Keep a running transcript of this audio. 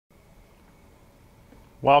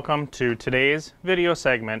Welcome to today's video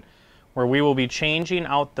segment where we will be changing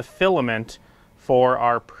out the filament for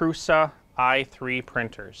our Prusa i3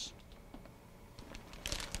 printers.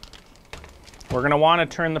 We're going to want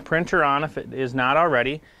to turn the printer on if it is not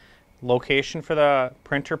already. Location for the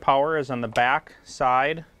printer power is on the back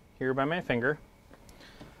side here by my finger.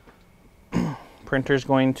 Printer's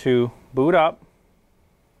going to boot up.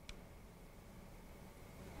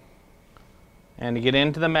 And to get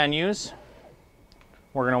into the menus,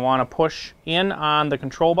 we're going to want to push in on the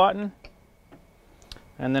control button,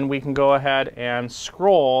 and then we can go ahead and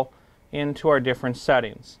scroll into our different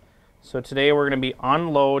settings. So today we're going to be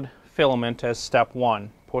unload filament as step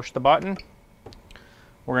 1. Push the button.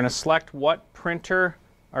 We're going to select what printer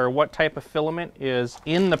or what type of filament is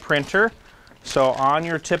in the printer. So on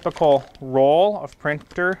your typical roll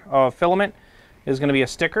of filament is going to be a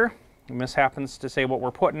sticker. And this happens to say what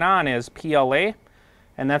we're putting on is PLA.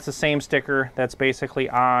 And that's the same sticker that's basically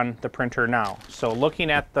on the printer now. So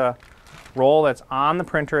looking at the roll that's on the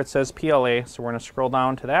printer, it says PLA. So we're going to scroll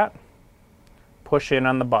down to that, push in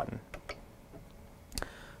on the button.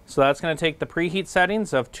 So that's going to take the preheat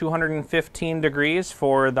settings of 215 degrees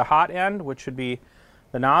for the hot end, which would be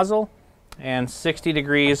the nozzle, and 60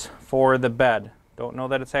 degrees for the bed. Don't know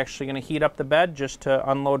that it's actually going to heat up the bed just to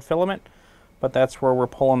unload filament, but that's where we're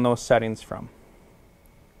pulling those settings from.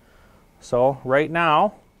 So right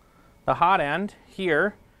now, the hot end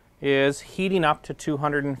here is heating up to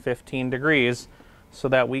 215 degrees so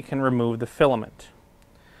that we can remove the filament.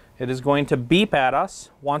 It is going to beep at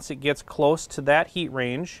us once it gets close to that heat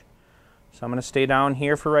range. So I'm going to stay down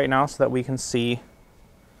here for right now so that we can see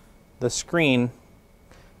the screen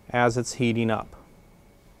as it's heating up.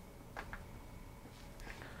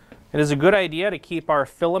 It is a good idea to keep our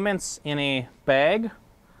filaments in a bag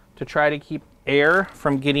to try to keep air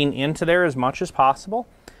from getting into there as much as possible.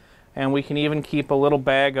 And we can even keep a little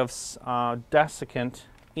bag of desiccant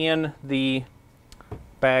in the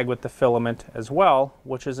bag with the filament as well,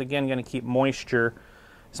 which is again going to keep moisture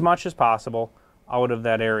as much as possible out of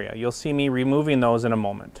that area. You'll see me removing those in a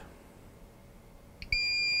moment.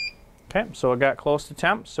 Okay, so it got close to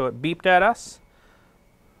temp, so it beeped at us.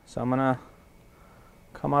 So I'm going to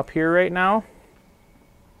come up here right now.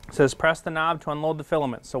 It says press the knob to unload the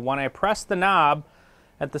filament. So when I press the knob,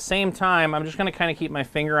 at the same time, I'm just going to kind of keep my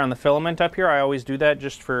finger on the filament up here. I always do that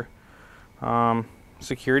just for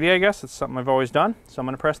security, I guess. It's something I've always done. So I'm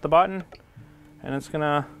going to press the button, and it's going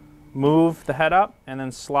to move the head up and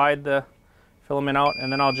then slide the filament out,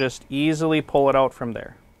 and then I'll just easily pull it out from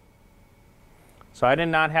there. So I did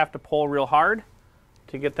not have to pull real hard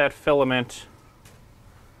to get that filament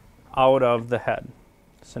out of the head.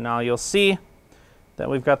 So now you'll see that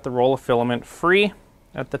we've got the roll of filament free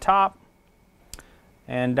at the top,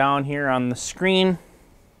 and down here on the screen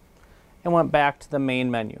it went back to the main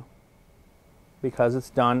menu because it's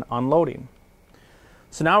done unloading.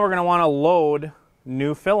 So now we're going to want to load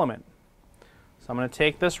new filament. So I'm going to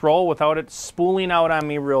take this roll without it spooling out on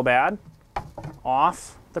me real bad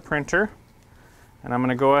off the printer, and I'm going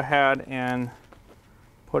to go ahead and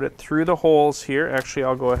put it through the holes here. Actually,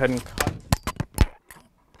 I'll go ahead and cut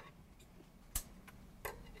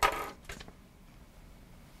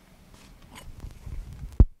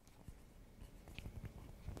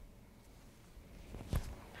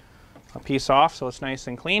a piece off so it's nice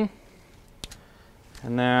and clean.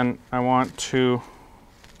 And then I want to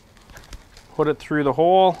put it through the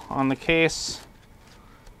hole on the case,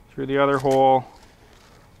 through the other hole,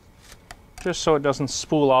 just so it doesn't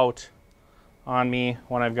spool out on me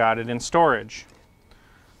when I've got it in storage.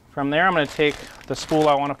 From there, I'm going to take the spool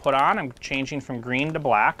I want to put on. I'm changing from green to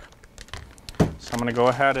black. So I'm going to go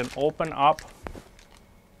ahead and open up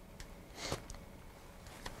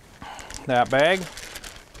that bag.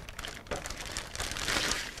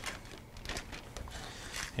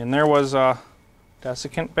 And there was a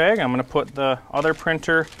desiccant bag. I'm going to put the other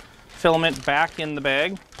printer filament back in the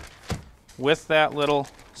bag with that little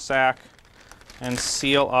sack and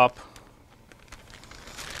seal up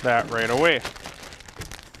that right away.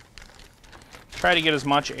 Try to get as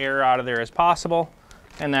much air out of there as possible,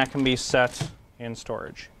 and that can be set in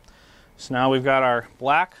storage. So now we've got our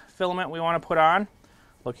black filament we want to put on.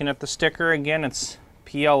 Looking at the sticker again, it's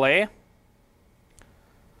PLA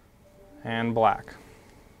and black.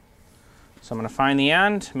 So I'm going to find the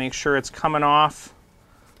end, make sure it's coming off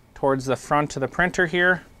towards the front of the printer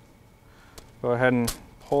here. Go ahead and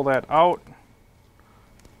pull that out.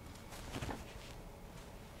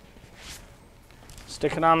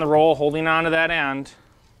 Stick it on the roll, holding on to that end.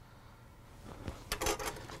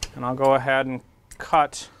 And I'll go ahead and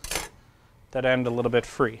cut that end a little bit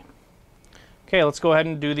free. Okay, let's go ahead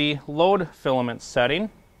and do the load filament setting.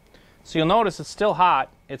 So you'll notice it's still hot.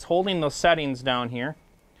 It's holding those settings down here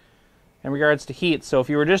in regards to heat. So if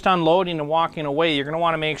you were just unloading and walking away, you're going to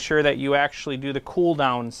want to make sure that you actually do the cool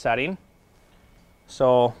down setting.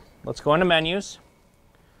 So let's go into menus.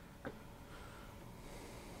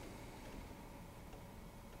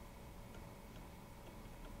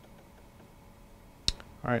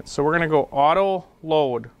 Alright, so we're going to go auto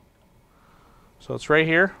load. So it's right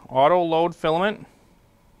here, auto load filament.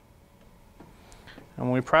 And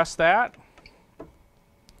when we press that,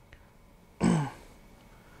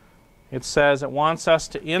 it says it wants us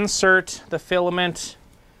to insert the filament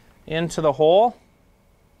into the hole.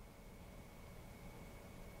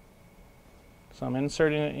 So I'm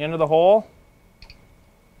inserting it into the hole.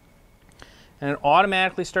 And it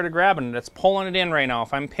automatically started grabbing it. It's pulling it in right now.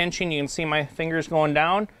 If I'm pinching, you can see my fingers going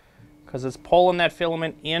down because it's pulling that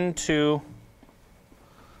filament into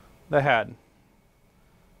the head.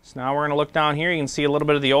 So now we're going to look down here. You can see a little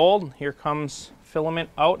bit of the old. Here comes filament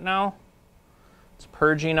out now. It's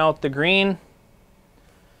purging out the green.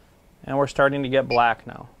 And we're starting to get black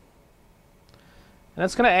now. And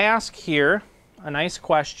it's going to ask here a nice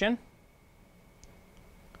question.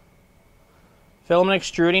 Filament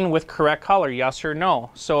extruding with correct color, yes or no?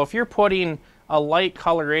 So if you're putting a light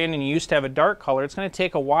color in and you used to have a dark color, it's going to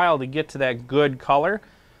take a while to get to that good color.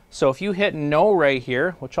 So if you hit no right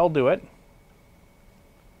here, which I'll do it,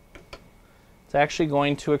 it's actually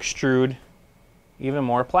going to extrude even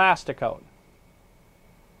more plastic out.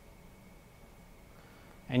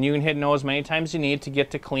 And you can hit no as many times as you need to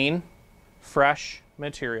get to clean, fresh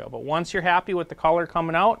material. But once you're happy with the color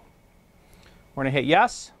coming out, we're going to hit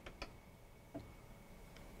yes.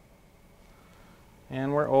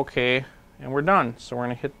 And we're okay, and we're done. So we're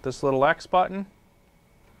going to hit this little X button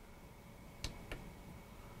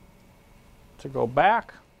to go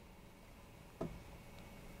back.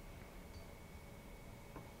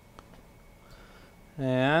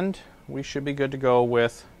 And we should be good to go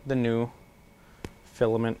with the new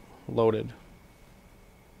filament loaded.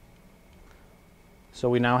 So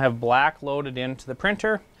we now have black loaded into the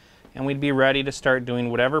printer, and we'd be ready to start doing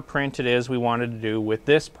whatever print it is we wanted to do with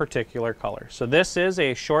this particular color. So this is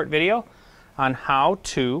a short video on how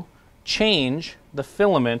to change the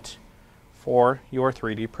filament for your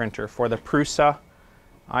 3D printer for the Prusa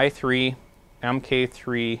i3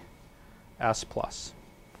 MK3 S Plus.